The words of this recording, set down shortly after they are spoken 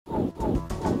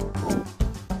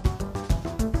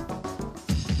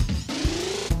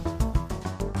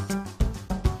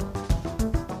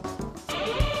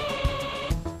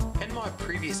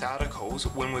previous articles,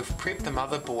 when we've prepped the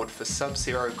motherboard for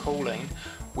sub-zero cooling,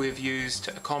 we've used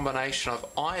a combination of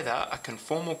either a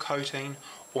conformal coating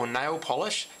or nail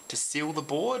polish to seal the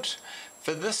board.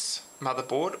 For this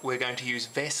motherboard we're going to use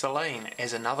Vaseline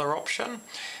as another option,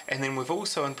 and then we've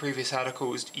also in previous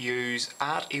articles used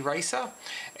art eraser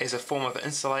as a form of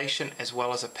insulation as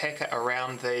well as a packet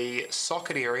around the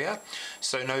socket area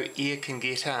so no air can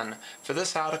get in. For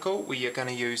this article we are going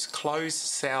to use closed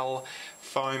cell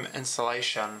foam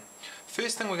insulation.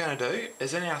 First thing we're going to do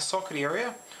is in our socket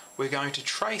area we're going to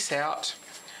trace out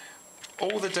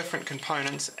all the different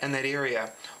components in that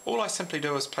area. All I simply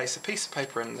do is place a piece of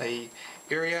paper in the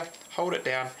area, hold it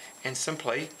down and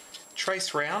simply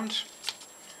trace round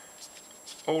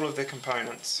all of the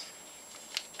components.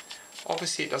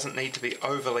 Obviously it doesn't need to be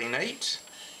overly neat,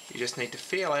 you just need to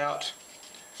feel out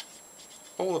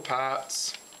all the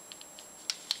parts,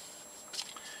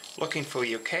 looking for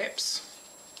your caps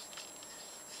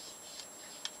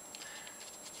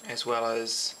as well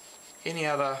as any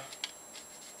other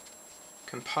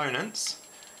components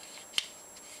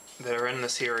that are in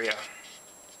this area.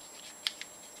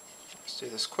 Let's do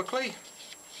this quickly.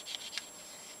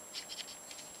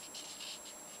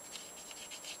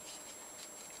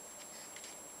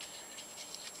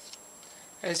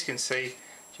 As you can see,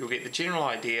 you'll get the general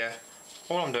idea.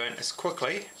 All I'm doing is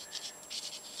quickly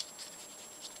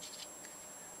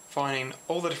finding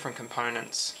all the different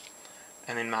components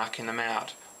and then marking them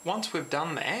out. Once we've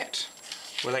done that,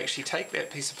 we'll actually take that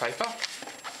piece of paper,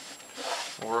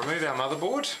 we'll remove our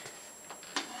motherboard,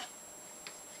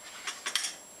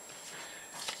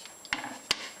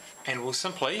 and we'll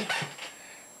simply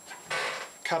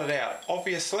cut it out.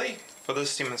 Obviously, for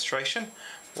this demonstration,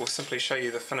 we'll simply show you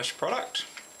the finished product.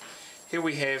 Here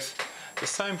we have the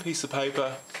same piece of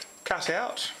paper cut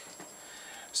out.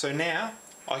 So now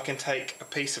I can take a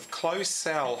piece of closed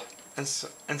cell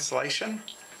insulation,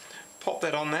 pop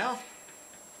that on now,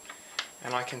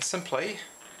 and I can simply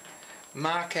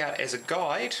mark out as a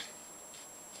guide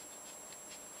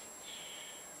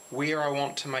where I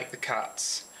want to make the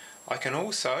cuts. I can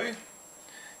also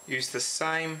use the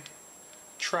same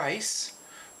trace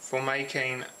for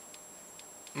making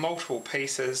multiple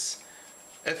pieces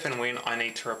if and when I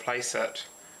need to replace it,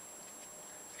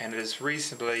 and it is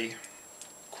reasonably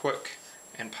quick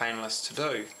and painless to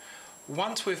do.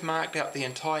 Once we've marked out the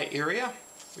entire area,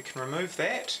 we can remove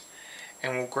that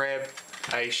and we'll grab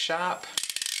a sharp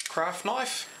craft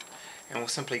knife and we'll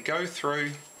simply go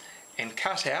through and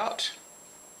cut out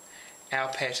our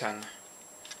pattern.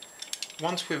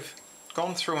 Once we've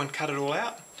gone through and cut it all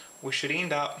out, we should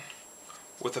end up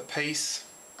with a piece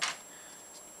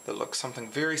that looks something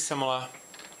very similar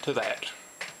to that,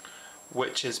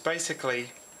 which is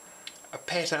basically a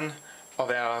pattern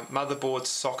of our motherboard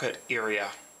socket area.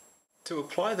 To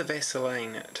apply the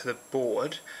Vaseline to the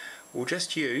board, we'll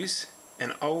just use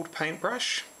an old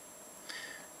paintbrush.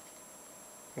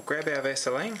 We'll grab our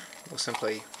Vaseline, we'll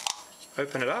simply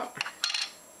open it up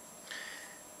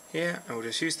here, and we'll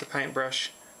just use the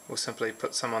paintbrush. We'll simply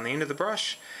put some on the end of the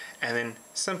brush and then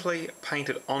simply paint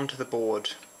it onto the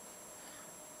board,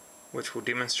 which we'll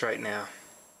demonstrate now.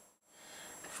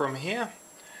 From here,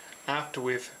 after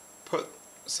we've put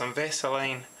some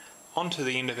Vaseline onto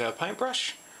the end of our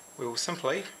paintbrush, we will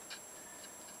simply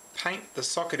paint the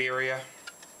socket area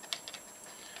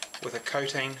with a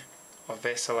coating of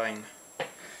Vaseline.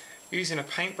 Using a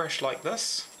paintbrush like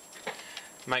this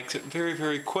makes it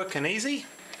very quick and easy,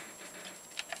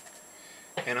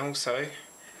 and also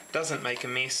doesn't make a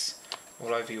mess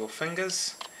all over your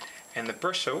fingers, and the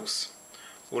bristles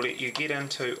will let you get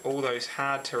into all those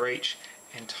hard to reach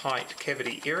and tight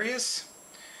cavity areas,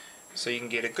 so you can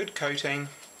get a good coating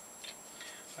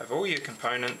over all your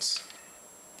components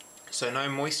so no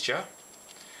moisture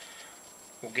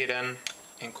will get in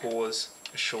and cause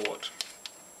a short.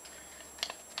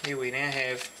 Here we now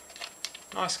have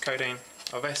a nice coating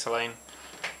of Vaseline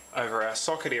over our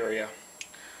socket area.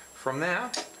 From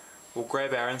now we'll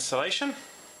grab our insulation,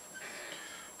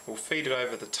 we'll feed it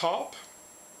over the top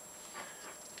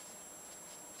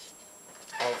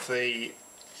of the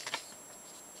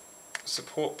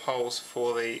support poles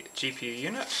for the GPU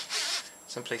unit.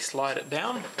 Simply slide it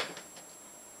down,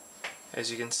 as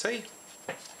you can see,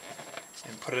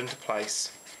 and put it into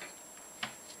place.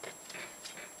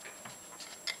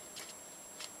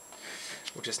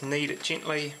 We'll just knead it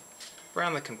gently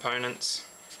around the components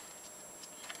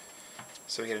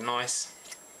so we get a nice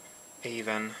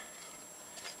even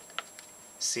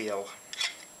seal.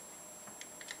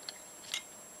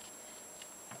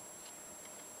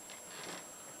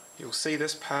 You'll see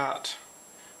this part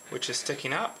which is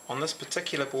sticking up. On this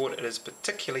particular board it is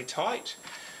particularly tight,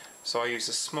 So I use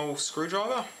a small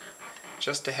screwdriver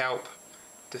just to help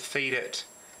to feed it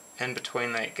in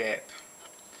between that gap,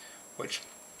 which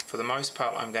for the most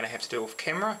part I'm going to have to do off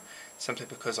camera, simply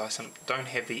because I don't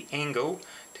have the angle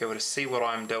to be able to see what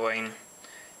I'm doing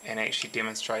and actually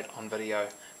demonstrate on video.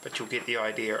 But you'll get the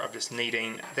idea of just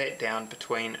kneading that down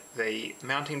between the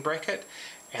mounting bracket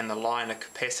and the line of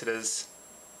capacitors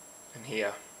in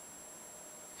here.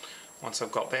 Once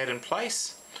I've got that in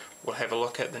place, we'll have a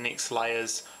look at the next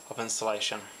layers of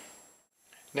insulation.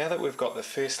 Now that we've got the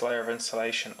first layer of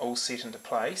insulation all set into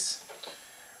place,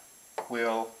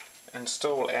 we'll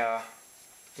install our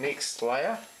next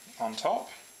layer on top.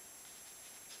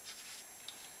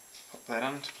 Put that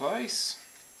into place.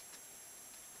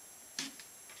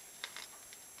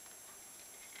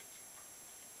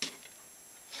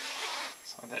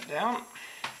 Slide that down.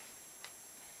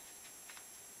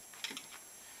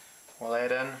 We'll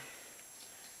add in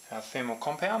our thermal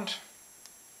compound.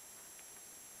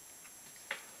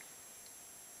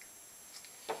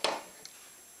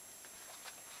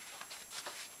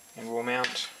 And we'll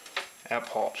mount our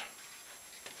pot.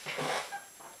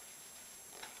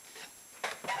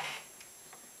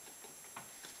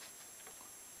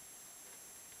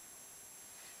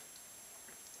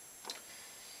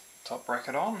 Top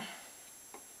bracket on.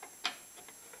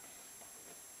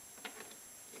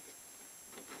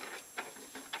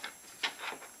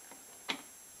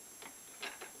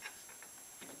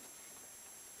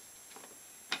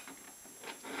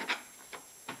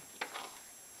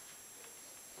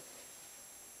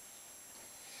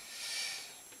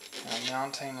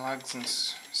 Mounting lugs and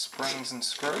springs and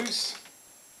screws.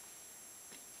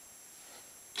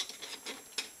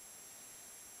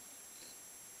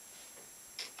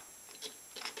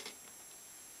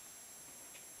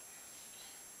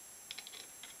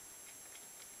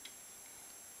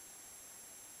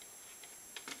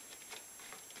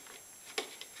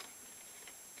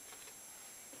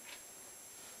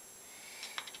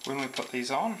 When we put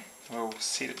these on, we'll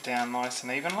set it down nice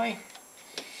and evenly,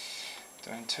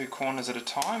 doing 2 corners at a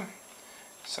time,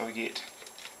 so we get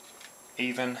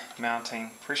even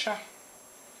mounting pressure.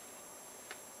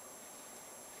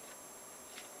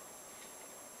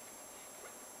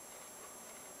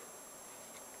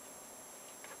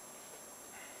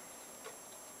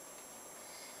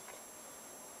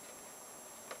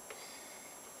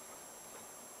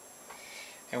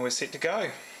 And we're set to go.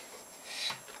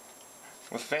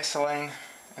 With Vaseline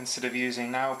instead of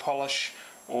using nail polish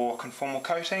or conformal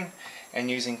coating, and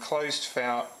using closed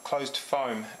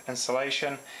foam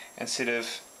insulation instead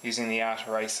of using the art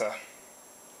eraser.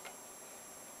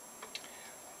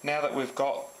 Now that we've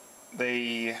got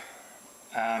the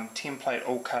template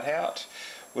all cut out,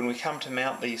 when we come to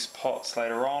mount these pots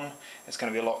later on, it's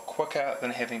going to be a lot quicker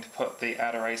than having to put the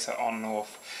art eraser on and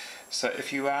off. So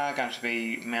if you are going to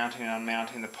be mounting and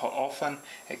unmounting the pot often,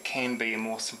 it can be a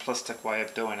more simplistic way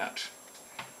of doing it.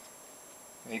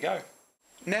 There you go.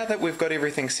 Now that we've got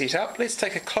everything set up, let's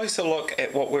take a closer look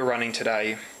at what we're running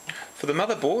today. For the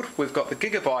motherboard, we've got the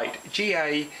Gigabyte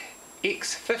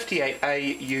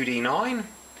X58A-UD9.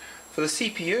 For the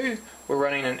CPU, we're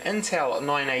running an Intel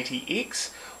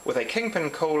 980X with a Kingpin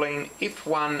Cooling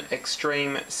F1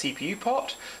 Extreme CPU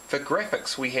pot. For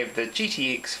graphics, we have the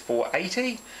GTX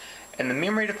 480. In the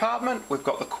memory department, we've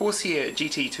got the Corsair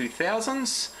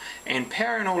GT2000s, and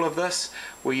powering all of this,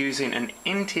 we're using an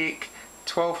Entech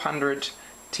 1200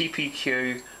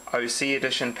 TPQ OC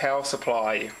edition power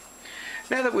supply.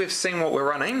 Now that we've seen what we're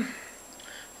running,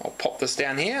 I'll pop this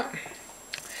down here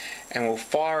and we'll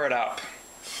fire it up.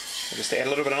 We'll just add a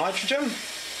little bit of nitrogen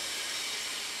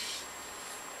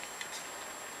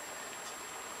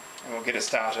and we'll get it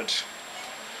started.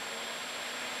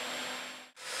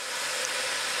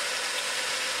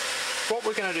 What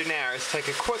we're going to do now is take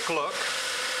a quick look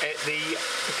at the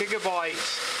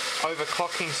Gigabyte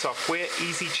overclocking software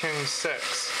EasyTune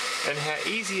 6 and how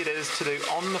easy it is to do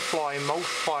on-the-fly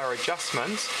multiplier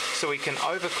adjustments so we can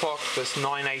overclock this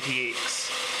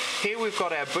 980X. Here we've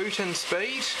got our boot-in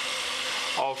speed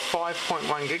of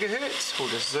 5.1 GHz. We'll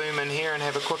just zoom in here and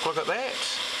have a quick look at that.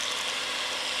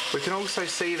 We can also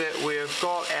see that we've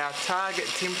got our target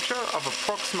temperature of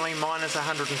approximately minus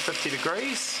 150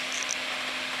 degrees.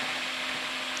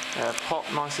 Our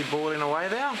pot nicely boiling away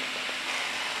there.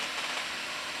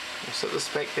 We'll set this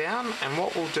back down, and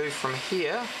what we'll do from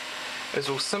here is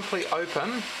we'll simply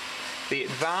open the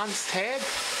Advanced tab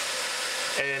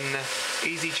in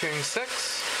EasyTune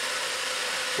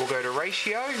 6. We'll go to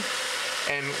Ratio,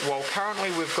 and while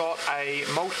currently we've got a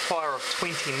multiplier of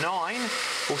 29,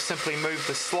 we'll simply move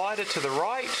the slider to the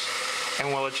right and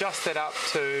we'll adjust that up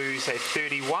to say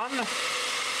 31.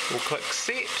 We'll click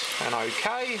set and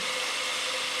OK.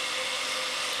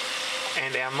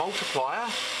 And our multiplier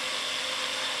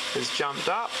has jumped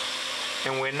up,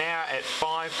 and we're now at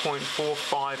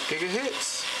 5.45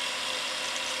 gigahertz.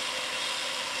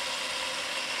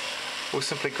 We'll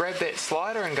simply grab that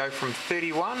slider and go from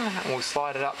 31, and we'll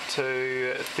slide it up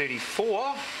to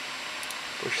 34.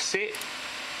 Push set.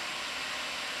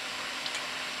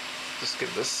 Just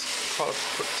give this quite a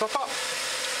quick top up.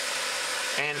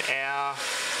 And our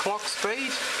clock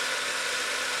speed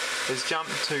has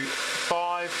jumped to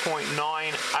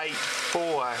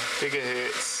 5.984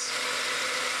 gigahertz.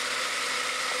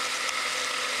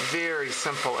 Very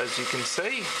simple, as you can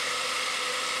see.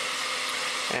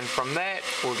 And from that,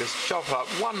 we'll just chop up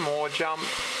one more jump.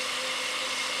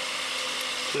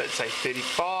 Let's say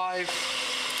 35.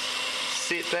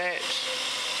 Set that.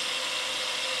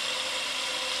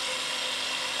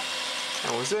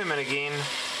 And we'll zoom in again.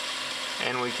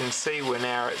 And we can see we're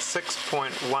now at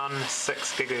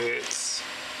 6.16 gigahertz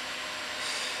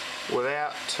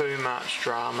without too much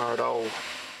drama at all.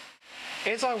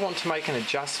 As I want to make an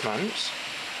adjustment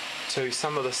to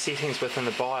some of the settings within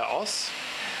the BIOS,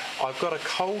 I've got a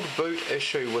cold boot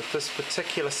issue with this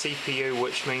particular CPU,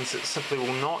 which means it simply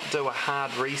will not do a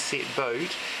hard reset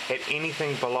boot at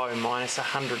anything below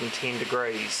 -110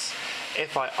 degrees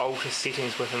if I alter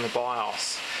settings within the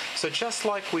BIOS. So just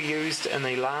like we used in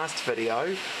the last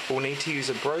video, we'll need to use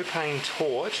a propane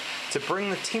torch to bring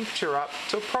the temperature up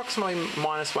to approximately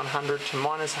 -100 to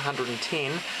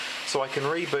 -110 so I can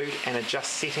reboot and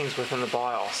adjust settings within the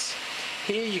BIOS.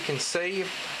 Here you can see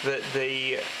that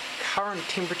the current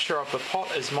temperature of the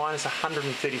pot is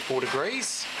 -134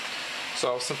 degrees.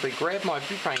 So I'll simply grab my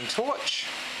propane torch,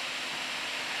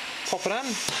 pop it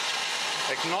in,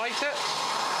 ignite it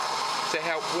to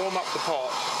help warm up the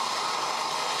pot.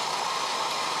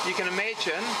 You can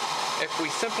imagine if we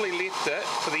simply left it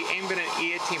for the ambient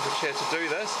air temperature to do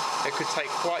this, it could take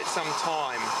quite some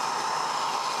time.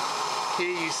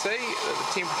 Here you see that the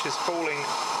temperature is falling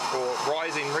or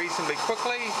rising reasonably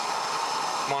quickly.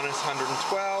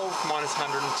 -112,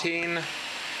 -110,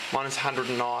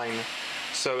 -109.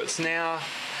 So it's now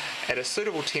at a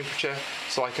suitable temperature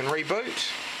so I can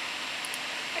reboot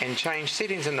and change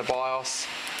settings in the BIOS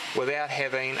without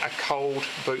having a cold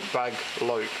boot bug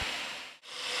loop.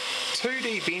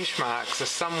 2D benchmarks are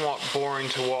somewhat boring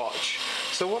to watch,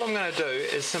 so what I'm going to do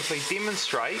is simply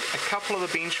demonstrate a couple of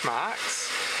the benchmarks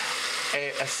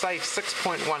at a safe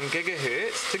 6.1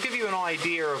 gigahertz to give you an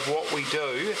idea of what we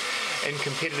do in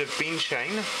competitive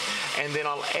benching, and then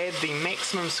I'll add the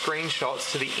maximum screenshots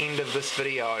to the end of this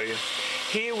video.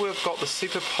 Here we've got the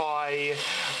SuperPi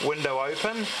window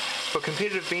open. For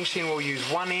competitive benching we'll use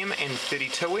 1M and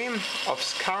 32M. I've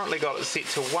currently got it set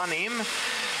to 1M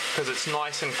because it's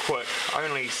nice and quick,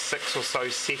 only 6 or so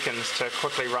seconds to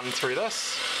quickly run through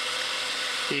this.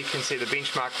 Here you can see the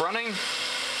benchmark running.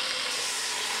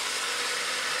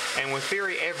 And with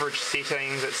very average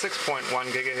settings at 6.1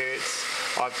 gigahertz,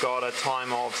 I've got a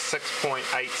time of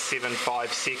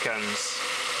 6.875 seconds.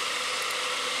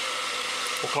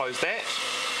 We'll close that.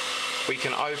 We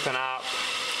can open up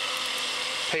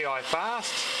PI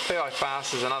Fast. PI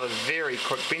Fast is another very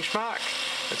quick benchmark.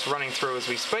 It's running through as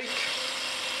we speak.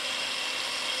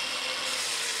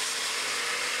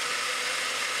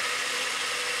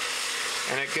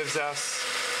 And it gives us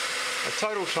a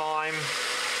total time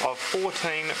of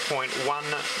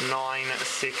 14.19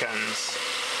 seconds.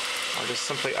 I'll just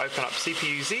simply open up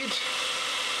CPU-Z.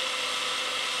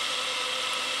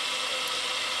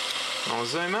 I'll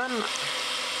zoom in.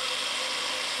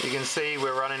 You can see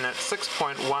we're running at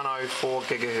 6.104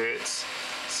 gigahertz,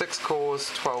 6 cores,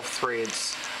 12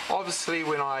 threads. Obviously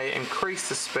when I increase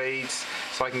the speeds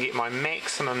so I can get my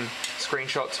maximum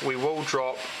screenshots, we will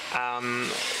drop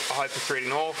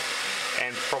hyper-threading off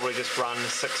and probably just run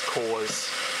 6 cores.